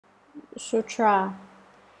Sutra.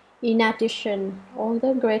 In addition, all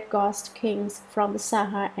the great ghost kings from the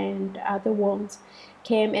Saha and other worlds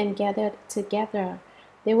came and gathered together.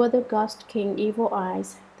 They were the Ghost King Evil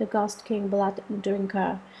Eyes, the Ghost King Blood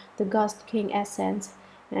Drinker, the Ghost King Essence,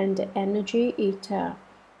 and Energy Eater,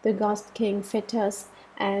 the Ghost King Fetus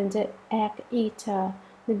and Egg Eater,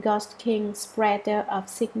 the Ghost King Spreader of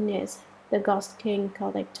Sickness, the Ghost King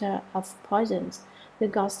Collector of Poisons, the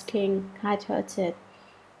Ghost King Kind-hearted,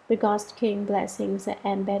 the Ghost King Blessings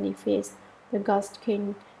and Benefits, the Ghost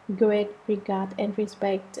King Great Regard and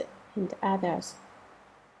Respect, and others.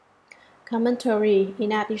 Commentary.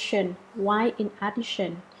 In addition. Why in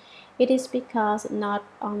addition? It is because not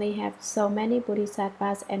only have so many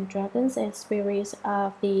bodhisattvas and dragons and spirits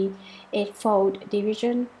of the Eightfold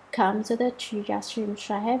Division come to the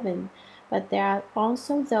Chiyashimsha heaven, but there are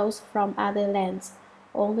also those from other lands.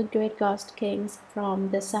 All the great ghost kings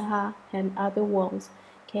from the Saha and other worlds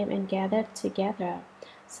came and gathered together.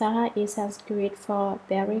 Saha is Sanskrit for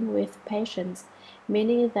bearing with patience,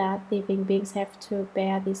 meaning that living beings have to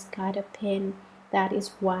bear this kind of pain. That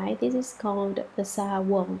is why this is called the Saha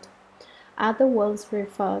world. Other worlds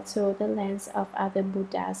refer to the lands of other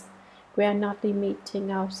Buddhas. We are not limiting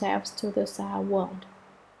ourselves to the Saha world.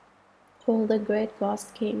 All the great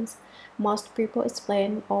ghost kings, most people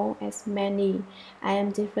explain all as many. I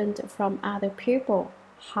am different from other people.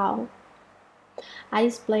 How? I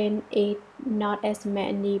explain it not as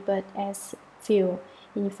many but as few.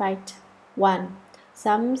 In fact, one.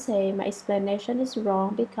 Some say my explanation is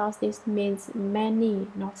wrong because this means many,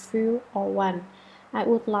 not few or one. I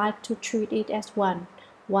would like to treat it as one.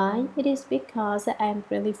 Why? It is because I am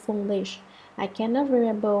really foolish. I cannot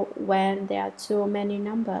remember when there are too many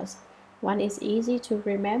numbers. One is easy to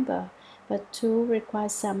remember, but two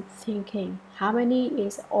requires some thinking. How many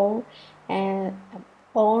is all?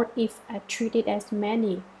 Or if I treat it as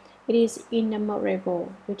many, it is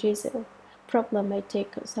innumerable, which is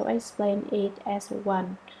problematic, so I explain it as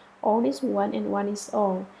one. All is one and one is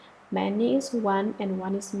all. Many is one and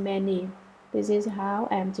one is many. This is how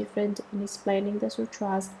I am different in explaining the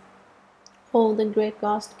sutras. All the great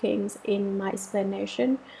ghost kings in my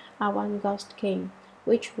explanation are one ghost king.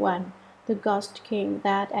 Which one? The ghost king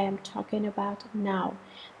that I am talking about now.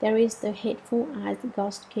 There is the hateful-eyed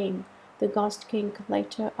ghost king, the Ghost King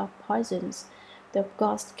Collector of Poisons, the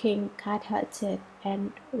Ghost King Kind-hearted,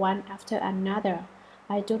 and one after another.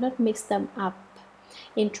 I do not mix them up.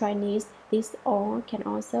 In Chinese, this all can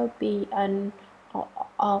also be an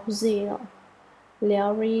auxiliary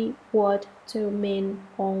word to mean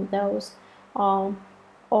all those, or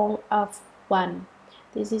all of one.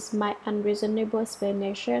 This is my unreasonable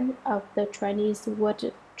explanation of the Chinese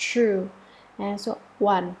word true as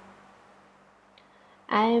one.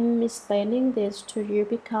 I am explaining this to you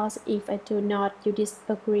because if I do not, you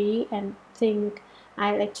disagree and think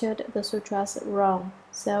I lectured the sutras wrong.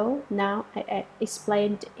 So now I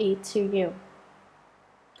explained it to you.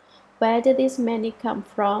 Where did this many come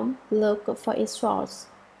from? Look for its source.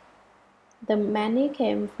 The many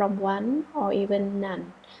came from one or even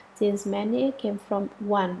none. Since many came from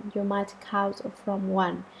one, you might count from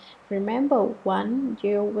one. Remember one,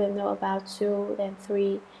 you will know about two, then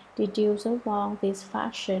three. Deduce along this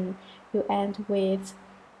fashion, you end with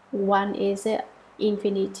one is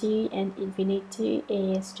infinity and infinity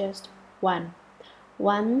is just one.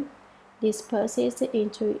 One disperses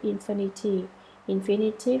into infinity.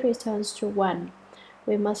 Infinity returns to one.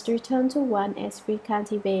 We must return to one as we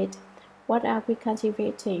cultivate. What are we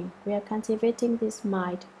cultivating? We are cultivating this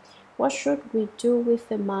mind. What should we do with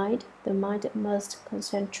the mind? The mind must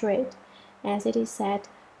concentrate. As it is said,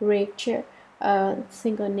 reach a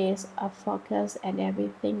singleness of focus and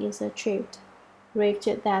everything is achieved. Reach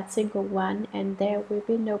that single one and there will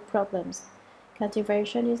be no problems.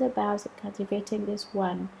 Cultivation is about cultivating this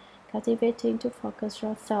one, cultivating to focus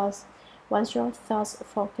your thoughts. Once your thoughts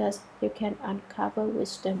focus, you can uncover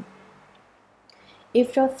wisdom.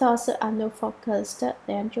 If your thoughts are not focused,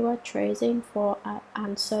 then you are chasing for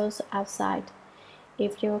answers outside.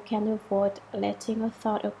 If you can avoid letting a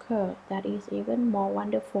thought occur, that is even more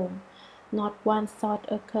wonderful. Not one thought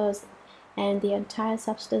occurs, and the entire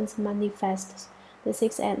substance manifests. The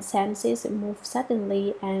six senses move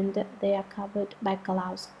suddenly, and they are covered by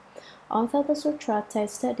clouds. Although the Sutra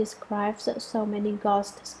text describes so many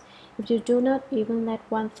ghosts, if you do not even let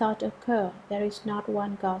one thought occur, there is not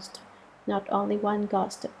one ghost. Not only one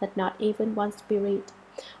ghost, but not even one spirit,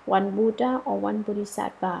 one Buddha or one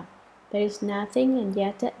Bodhisattva. There is nothing, and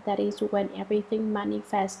yet that is when everything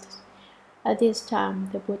manifests. At this time,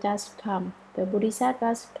 the Buddhas come, the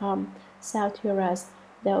Bodhisattvas come, Satyras,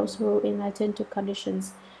 those who enlighten to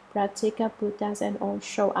conditions, Pratika Buddhas and all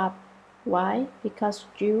show up. Why? Because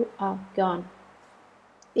you are gone.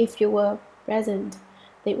 If you were present,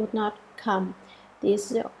 they would not come.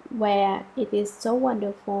 This is where it is so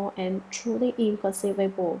wonderful and truly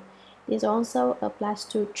inconceivable. This also applies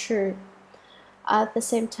to Chu. At the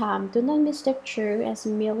same time, do not mistake Chu as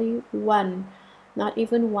merely one. Not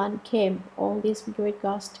even one came. All these great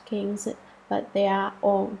ghost kings, but they are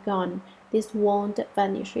all gone. This world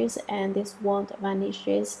vanishes and this world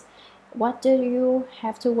vanishes. What do you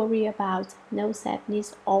have to worry about? No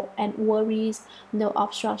sadness and worries, no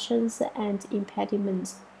obstructions and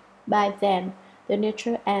impediments. By then, the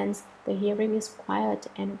nature ends, the hearing is quiet,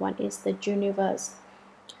 and one is the universe.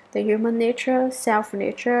 The human nature,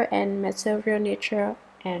 self-nature, and material nature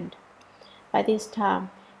end. By this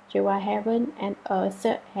time, you are heaven and earth.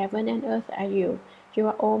 Heaven and earth are you. You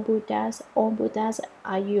are all Buddhas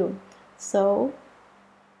are you. So,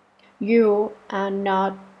 you are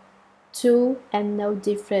not two and no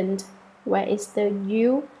different. Where is the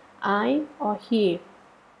you, I, or he?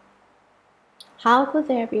 How could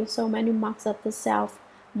there be so many marks of the self,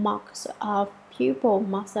 marks of people,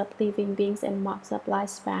 marks of living beings, and marks of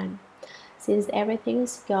lifespan? Since everything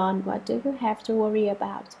is gone, what do you have to worry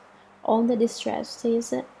about? All the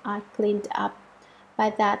distresses are cleaned up. By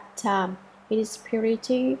that time, it is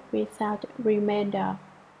purity without remainder.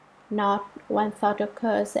 Not one thought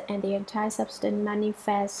occurs, and the entire substance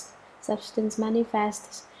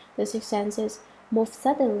manifests. The six senses move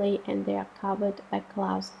suddenly, and they are covered by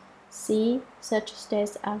clouds. See, such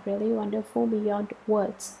states are really wonderful beyond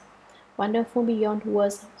words. Wonderful beyond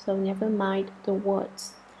words, so never mind the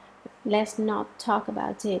words. Let's not talk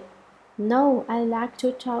about it. No, I like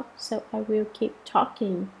to talk, so I will keep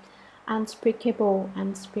talking. Unspeakable,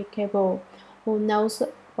 unspeakable. Who knows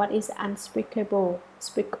what is unspeakable?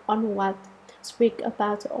 Speak on what? Speak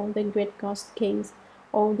about all the great ghost kings.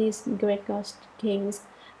 All these great ghost kings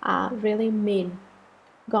are really mean.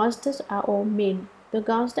 Ghosts are all mean. The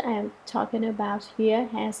ghost I am talking about here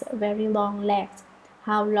has very long legs.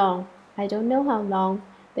 How long? I don't know how long.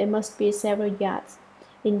 They must be several yards.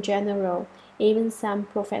 In general, even some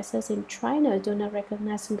professors in China do not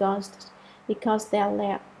recognize ghosts because their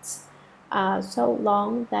legs are so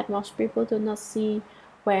long that most people do not see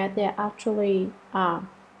where they actually are.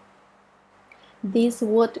 This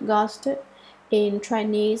word ghost in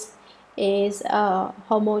Chinese is a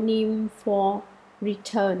homonym for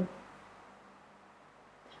return.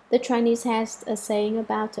 The Chinese has a saying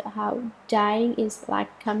about how dying is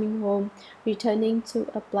like coming home, returning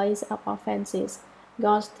to a place of offenses.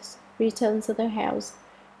 Ghosts return to their house,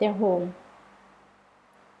 their home.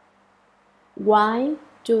 Why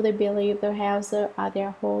do they believe their house are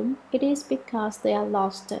their home? It is because they are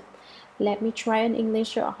lost. Let me try an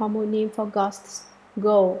English homonym for ghosts.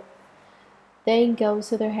 Go. They go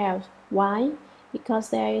to their house. Why? Because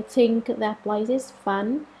they think that place is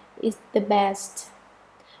fun, is the best.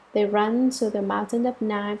 They run to the mountain of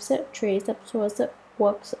knives, trees of swords,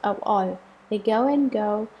 works of oil. They go and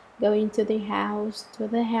go into the house, to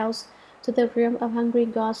the realm of hungry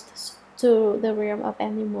ghosts, to the realm of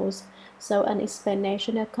animals. So an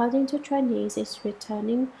explanation according to Chinese is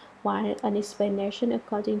returning, while an explanation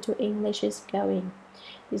according to English is going.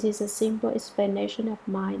 This is a simple explanation of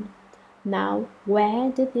mine. Now,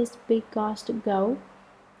 where did this big ghost go?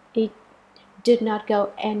 It did not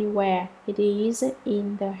go anywhere. It is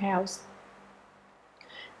in the house.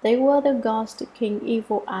 They were the ghost king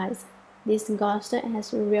evil eyes. This ghost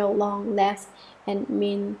has real long legs and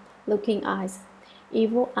mean-looking eyes.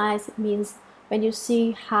 Evil eyes means when you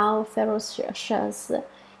see how ferocious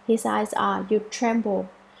his eyes are, you tremble.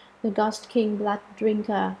 The ghost king blood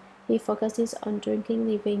drinker, he focuses on drinking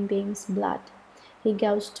living beings' blood. He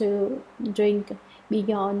goes to drink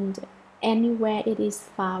beyond anywhere it is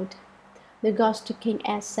found. The ghost king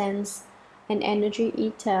essence, an energy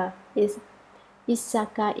eater, is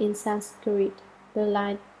Isaka in Sanskrit. The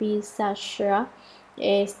light Bisasha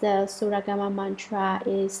is the Suragama mantra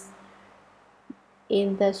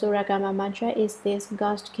in the Suragama mantra is this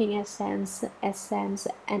ghost king essence,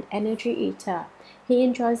 and energy eater. He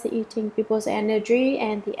enjoys eating people's energy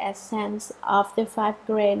and the essence of the 5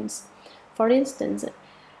 grains. For instance,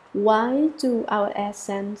 why do our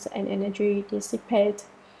essence and energy dissipate?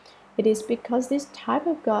 It is because this type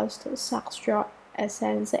of ghost sucks your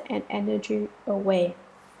essence and energy away.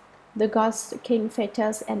 The ghost king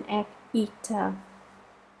fetus and egg eater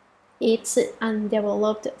eats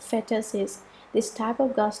undeveloped fetuses. This type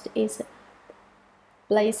of ghost is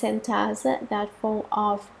placentas that fall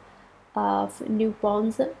off of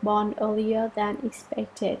newborns born earlier than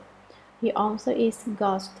expected. He also eats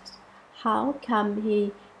ghosts. How come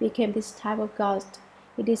he became this type of ghost?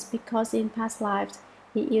 It is because in past lives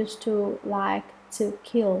he used to like to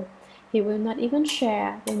kill. He will not even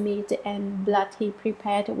share the meat and blood he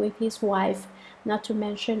prepared with his wife, not to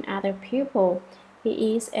mention other people. He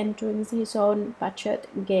eats and drinks his own butchered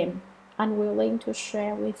game, unwilling to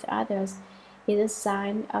share with others. It is a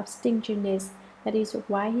sign of stinginess. That is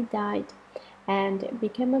why he died and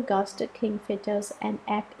became a ghost king feeder and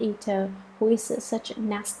egg eater who is such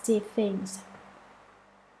nasty things.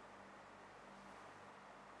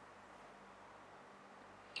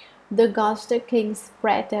 The ghost king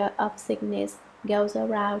spreader of sickness goes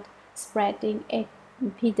around spreading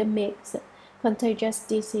epidemics, contagious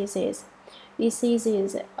diseases.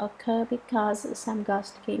 Diseases occur because some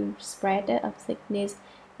ghost king spreader of sickness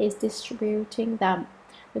is distributing them.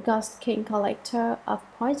 The ghost king collector of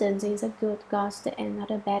poisons is a good ghost and not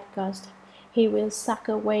a bad ghost. He will suck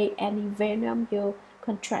away any venom you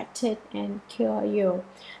contracted and cure you.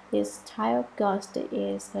 This type of ghost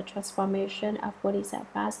is the transformation of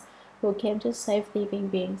Bodhisattvas who came to save living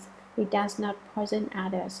beings. He does not poison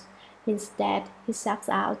others. Instead, he sucks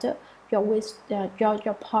out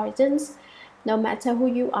your poisons, no matter who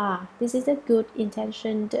you are. This is a good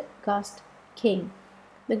intentioned ghost king.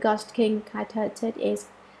 The ghost king kind-hearted is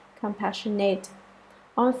compassionate.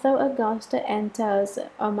 Although a ghost enters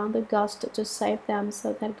among the ghosts to save them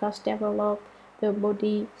so that ghosts develop the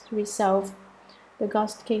Bodhi resolve, the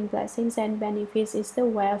ghost king blessings and benefits is the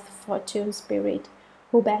wealth fortune spirit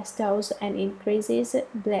who bestows and increases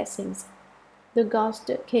blessings. The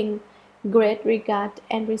ghost king great regard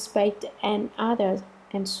and respect and others,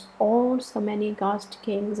 and all so many ghost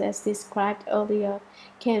kings as described earlier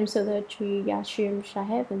came to the Triyashimsha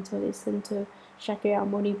heaven to listen to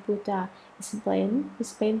Shakyamuni Buddha explain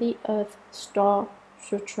the Earth Star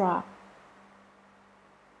Sutra.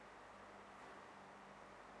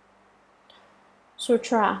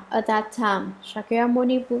 Sutra. At that time,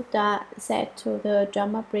 Shakyamuni Buddha said to the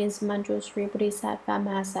Dharma Prince Manjushri Bodhisattva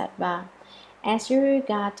Mahasattva, as you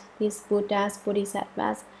regard these Buddhas,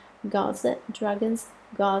 Bodhisattvas, gods, dragons,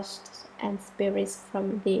 ghosts, and spirits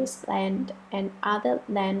from this land and other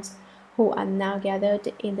lands who are now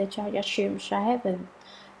gathered in the Jayashimsha heaven,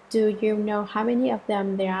 do you know how many of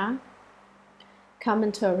them there are?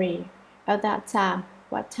 Commentary. At that time,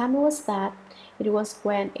 what time was that? It was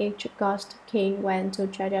when each ghost king went to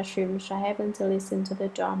Jayashimsha heaven to listen to the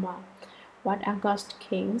Dharma. What are ghost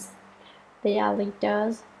kings? They are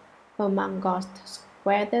leaders among ghosts.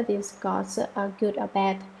 Whether these gods are good or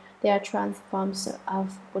bad, they are transforms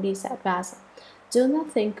of Bodhisattvas. Do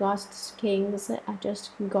not think ghost kings are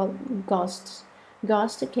just ghosts.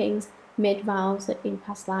 Ghost kings made vows in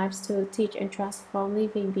past lives to teach and transform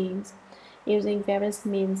living beings, using various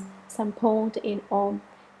means. Some pulled in on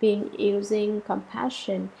being using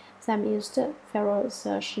compassion, some used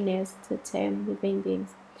ferociousness to tame living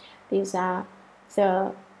beings. These are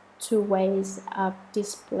the two ways of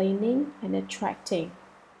disciplining and attracting.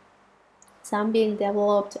 Some beings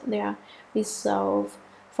developed their resolve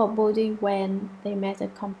for Bodhi when they met a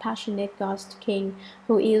compassionate ghost king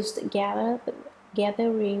who used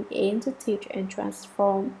gathering in to teach and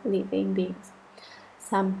transform living beings.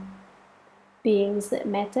 Some beings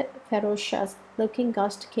met ferocious looking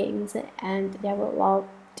ghost kings and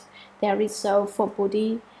developed their resolve for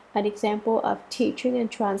Bodhi, an example of teaching and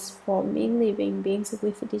transforming living beings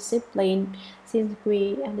with discipline, since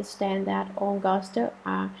we understand that all ghosts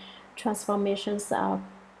are transformations of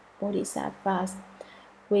Bodhisattvas.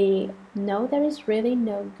 We know there is really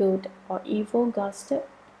no good or evil ghost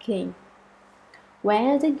king.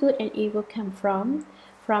 Where the good and evil come from?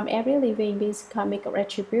 From every living being's karmic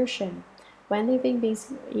retribution. When living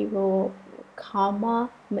beings' evil karma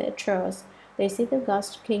matures, they see the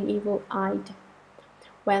ghost king evil-eyed.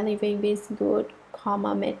 When living beings' good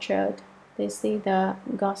karma matured, they see the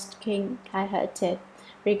ghost king kind-hearted,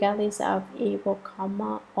 regardless of evil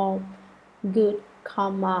karma or good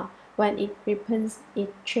karma. When it repents,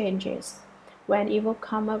 it changes. When evil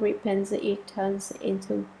karma repents, it turns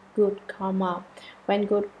into good karma. When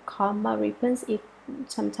good karma repents, it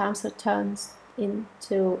sometimes turns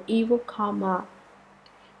into evil karma.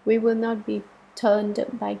 We will not be turned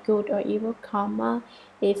by good or evil karma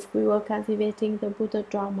if we were cultivating the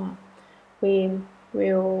Buddhadharma. We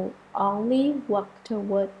will only work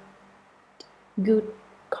toward good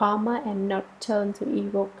karma and not turn to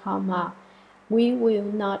evil karma. We will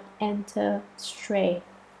not enter stray.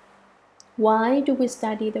 Why do we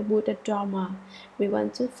study the Buddhadharma? We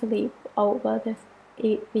want to flip over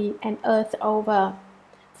and earth over.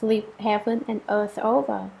 Flip heaven and earth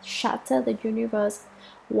over, shatter the universe.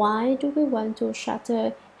 Why do we want to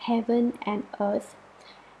shatter heaven and earth?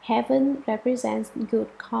 Heaven represents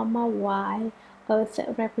good karma, while Earth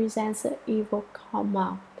represents the evil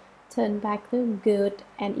karma. Turn back the good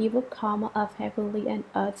and evil karma of heavenly and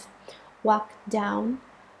earth. Walk down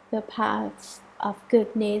the path of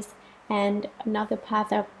goodness and not the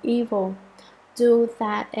path of evil. Do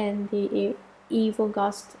that, and the evil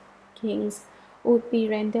ghost kings would be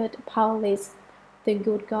rendered powerless. The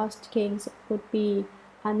good ghost kings would be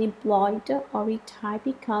unemployed or retired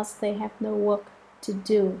because they have no work to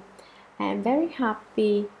do. I am very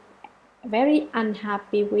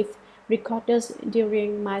unhappy with recorders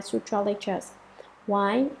during my Sutra lectures.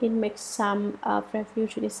 Why? It makes some of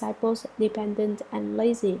refuge disciples dependent and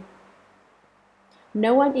lazy.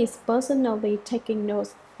 No one is personally taking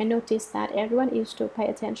notes. I notice that everyone used to pay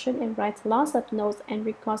attention and write lots of notes and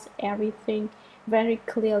records everything very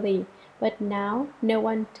clearly. But now, no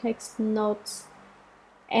one takes notes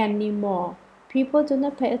anymore. People do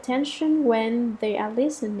not pay attention when they are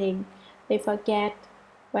listening. They forget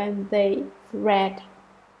when they read.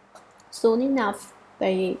 Soon enough,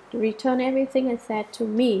 they return everything I said to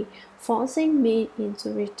me, forcing me into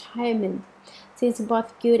retirement. Since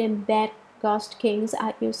both good and bad ghost kings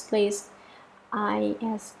are useless, I,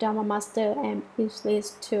 as Dharma master, am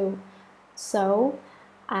useless too. So,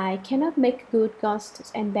 I cannot make good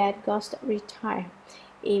ghosts and bad ghosts retire.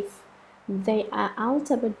 If they are out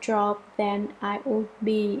of a job, then I would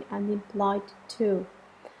be unemployed too.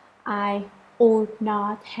 I would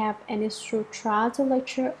not have any sutra to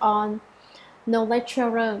lecture on. No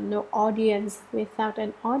lecturer, no audience. Without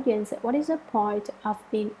an audience, what is the point of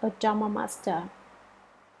being a Dharma master?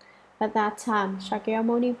 At that time,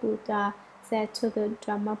 Shakyamuni Buddha said to the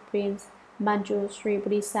Dharma prince, Manjusri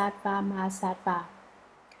Bodhisattva Mahasattva.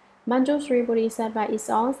 Manjusri Bodhisattva is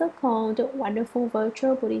also called Wonderful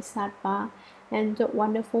Virtue Bodhisattva and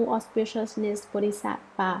Wonderful Auspiciousness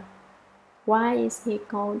Bodhisattva. Why is he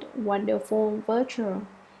called Wonderful Virtue?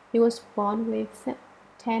 He was born with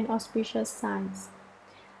 10 auspicious signs.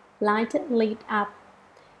 Light lit up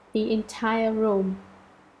the entire room.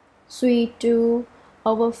 Sweet dew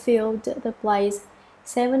overfilled the place.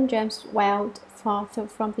 7 gems welled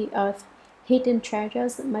forth from the earth. Hidden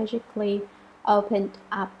treasures magically opened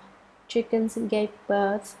up. Chickens gave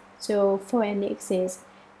birth to phoenixes.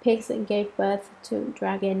 Pigs gave birth to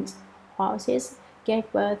dragons. Horses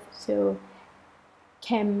gave birth to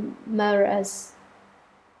chimeras.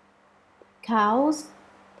 Cows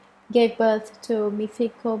gave birth to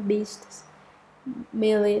mythical beasts.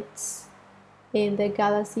 Millets in the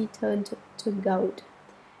galaxy turned to gold.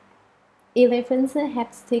 Elephants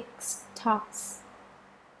had 6 tusks.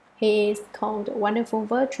 He is called Wonderful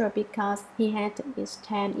Virtue because he had these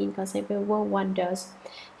 10 inconceivable wonders.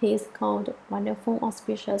 He is called Wonderful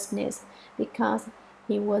Auspiciousness because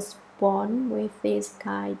he was born with these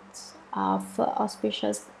kinds of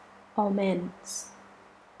auspicious omens.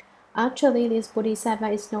 Actually, this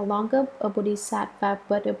Bodhisattva is no longer a Bodhisattva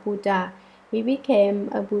but a Buddha. He became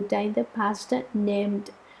a Buddha in the past,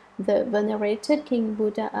 named the venerated King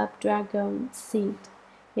Buddha of Dragon Seed.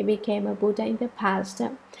 He became a Buddha in the past.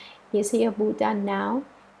 Is he a Buddha now?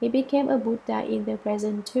 He became a Buddha in the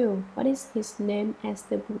present too. What is his name as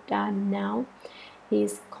the Buddha now? He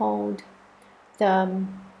is called the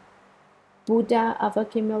Buddha of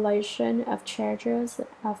accumulation of treasures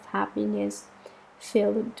of happiness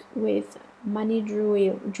filled with money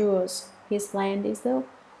jewels. His land is the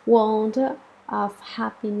world of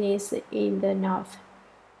happiness in the north.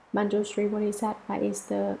 Manjusri Bodhisattva is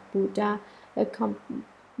the Buddha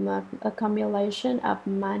accumulation of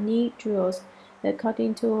money jewels.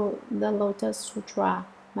 According to the Lotus Sutra,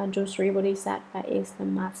 Manjusri Bodhisattva is the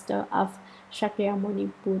master of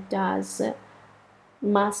Shakyamuni Buddha's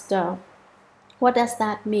master. What does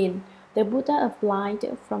that mean? The Buddha of light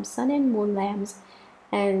from sun and moon lamps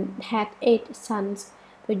and had 8 sons.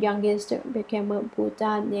 The youngest became a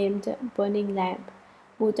Buddha named Burning Lamp.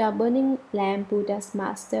 Buddha Burning Lamp, Buddha's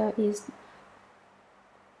master, is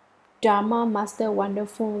Dharma Master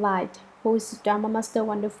Wonderful Light. Who is Dharma Master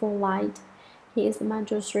Wonderful Light? He is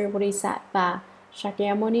Manjusri Bodhisattva.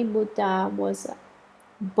 Shakyamuni Buddha was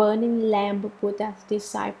Burning Lamp Buddha's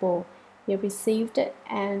disciple. He received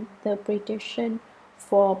an interpretation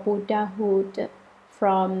for Buddhahood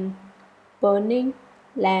from Burning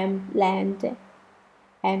Lamp land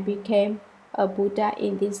and became a Buddha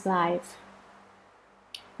in this life.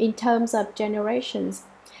 In terms of generations,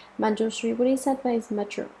 Manjusri Bodhisattva is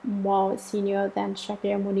much more senior than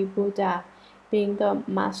Shakyamuni Buddha, being the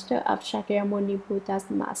master of Shakyamuni Buddha's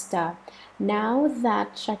master. Now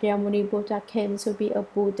that Shakyamuni Buddha came to be a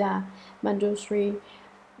Buddha, Manjusri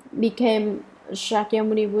became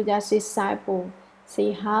Shakyamuni Buddha's disciple.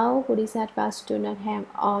 See how Bodhisattvas do not hang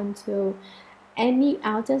on to any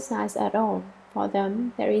outer size at all. For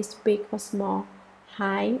them, there is big or small,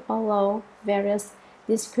 high or low, various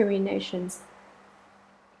discriminations.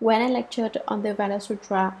 When I lectured on the Veda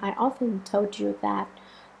Sutra, I often told you that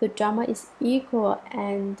the Dharma is equal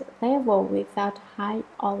and level without high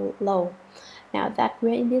or low. Now that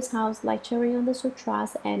we're in this house lecturing on the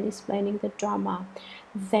Sutras and explaining the Dharma,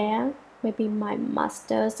 there may be my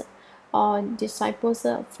masters or disciples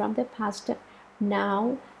from the past.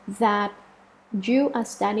 Now that you are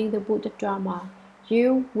studying the Buddhadharma,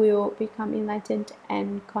 you will become enlightened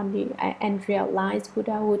and realize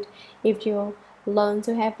Buddhahood if you learn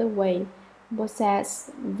to have the way,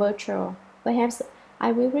 possess virtue. Perhaps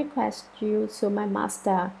I will request you to my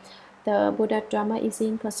master. The Buddhadharma is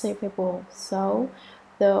inconceivable, so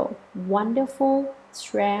the wonderful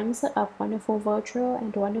strengths of wonderful virtue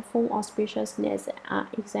and wonderful auspiciousness are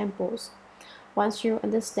examples. Once you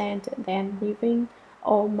understand, then living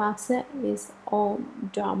all marks is all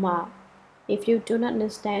Dharma. If you do not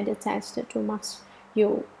understand the text too much,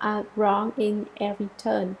 you are wrong in every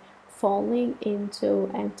turn, falling into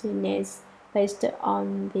emptiness based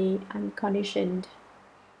on the unconditioned.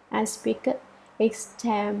 I speak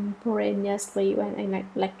extemporaneously when I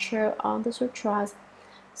lecture on the sutras.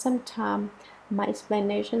 Sometimes my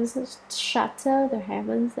explanations shatter the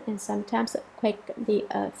heavens and sometimes quake the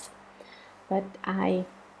earth. But I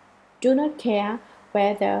do not care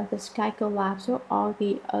whether the sky collapses or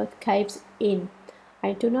the earth caves in.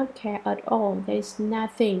 I do not care at all. There is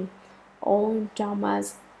nothing. All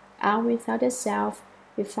dharmas are without a self,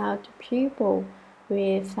 without people,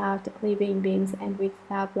 without living beings, and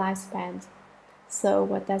without lifespans. So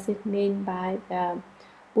what does it mean by the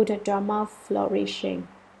Buddhadharma flourishing?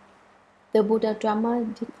 The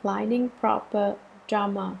Buddhadharma declining proper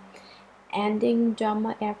Dharma. Ending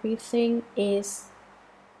Dharma, everything is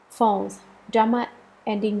false. Dharma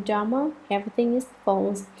ending Dharma, everything is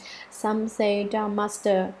false. Some say, Dharma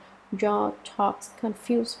Master, your talks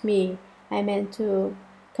confuse me. I meant to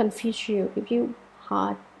confuse you. If you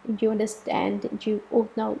understand, you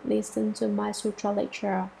would not listen to my sutra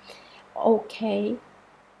lecture. Okay,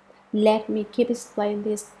 let me keep explaining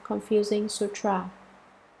this confusing sutra.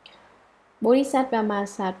 Bodhisattva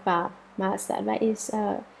Mahasattva. Mahasattva is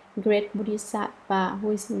a great Bodhisattva.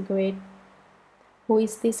 Who is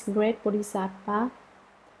this great Bodhisattva?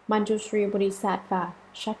 Manjushri Bodhisattva.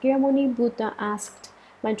 Shakyamuni Buddha asked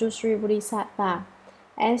Manjushri Bodhisattva,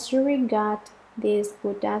 as you regard these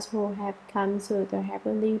Buddhas who have come to the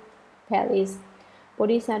heavenly palace,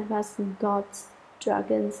 Bodhisattvas, gods,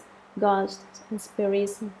 dragons, ghosts, and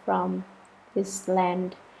spirits from this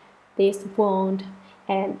land, this world,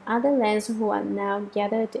 and other lands who are now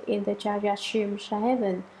gathered in the Jayashimsha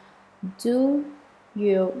heaven, do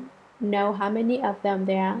you know how many of them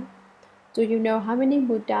there are? Do you know how many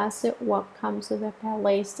Buddhas will come to the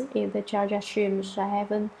palace in the Jayashimsha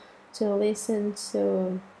heaven to listen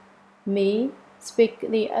to me speak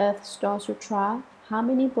the Earth Store Sutra? How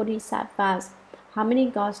many Bodhisattvas? How many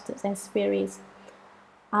ghosts and spirits?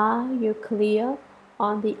 Are you clear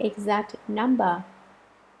on the exact number?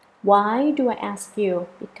 Why do I ask you?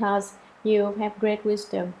 Because you have great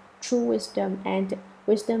wisdom, true wisdom, and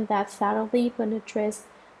wisdom that thoroughly penetrates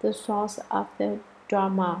the source of the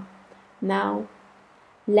Dharma. Now,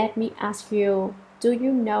 let me ask you, do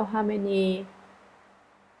you know how many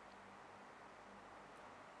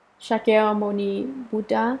Shakyamuni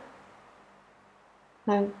Buddha?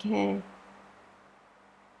 Okay,